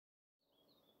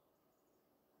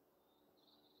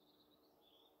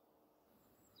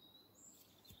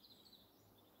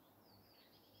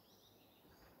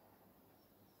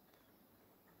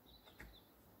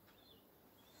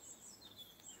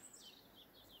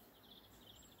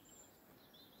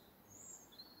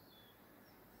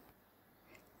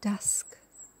dusk,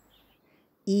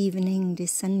 evening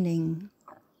descending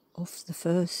of the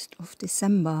 1st of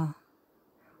December,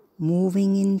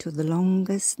 moving into the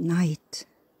longest night.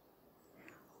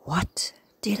 What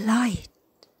delight!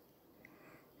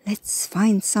 Let's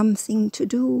find something to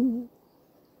do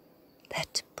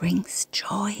that brings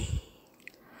joy.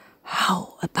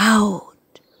 How about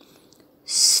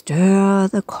stir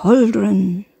the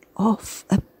cauldron of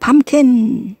a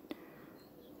pumpkin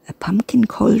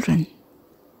cauldron?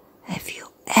 Have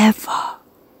you ever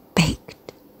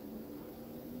baked?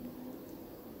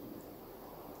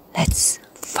 Let's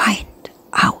find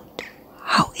out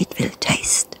how it will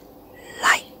taste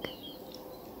like.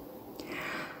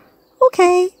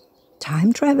 Okay,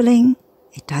 time traveling.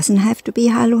 It doesn't have to be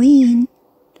Halloween.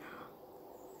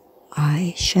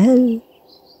 I shall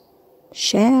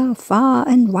share far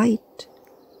and wide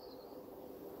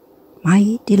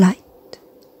my delight.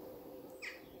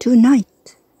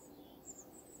 Tonight,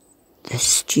 the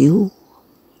stew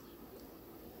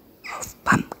of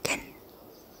pumpkin.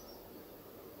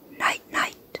 Night,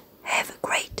 night. Have a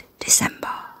great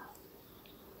December.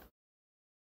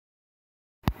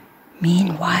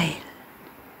 Meanwhile,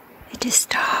 it is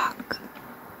dark.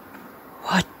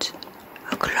 What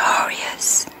a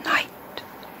glorious night.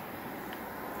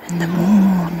 And the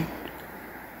moon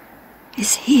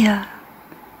is here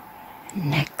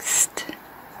next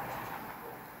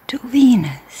to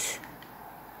Venus,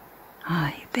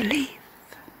 I believe.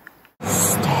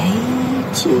 Stay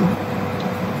tuned.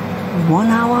 1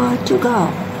 hour to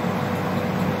go.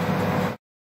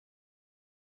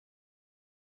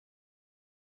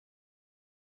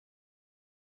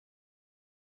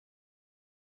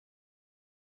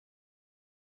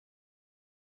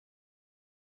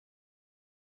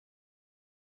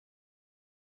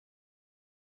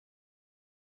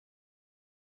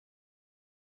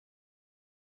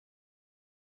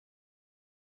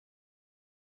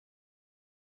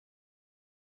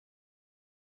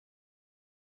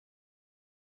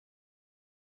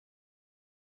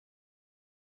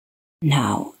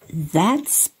 Now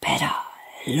that's better.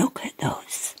 Look at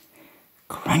those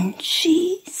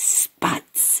crunchy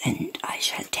spots, and I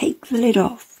shall take the lid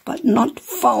off, but not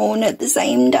phone at the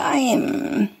same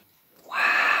time.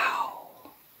 Wow,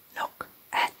 look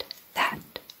at that.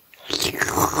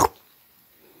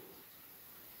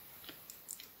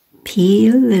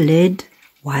 Peel the lid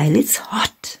while it's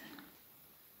hot.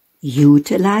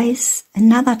 Utilize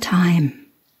another time.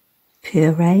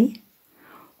 Puree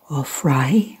or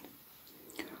fry,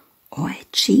 or a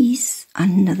cheese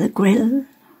under the grill.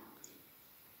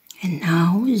 And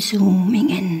now zooming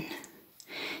in.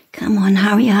 Come on,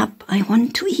 hurry up, I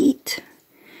want to eat.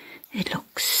 It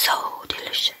looks so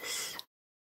delicious.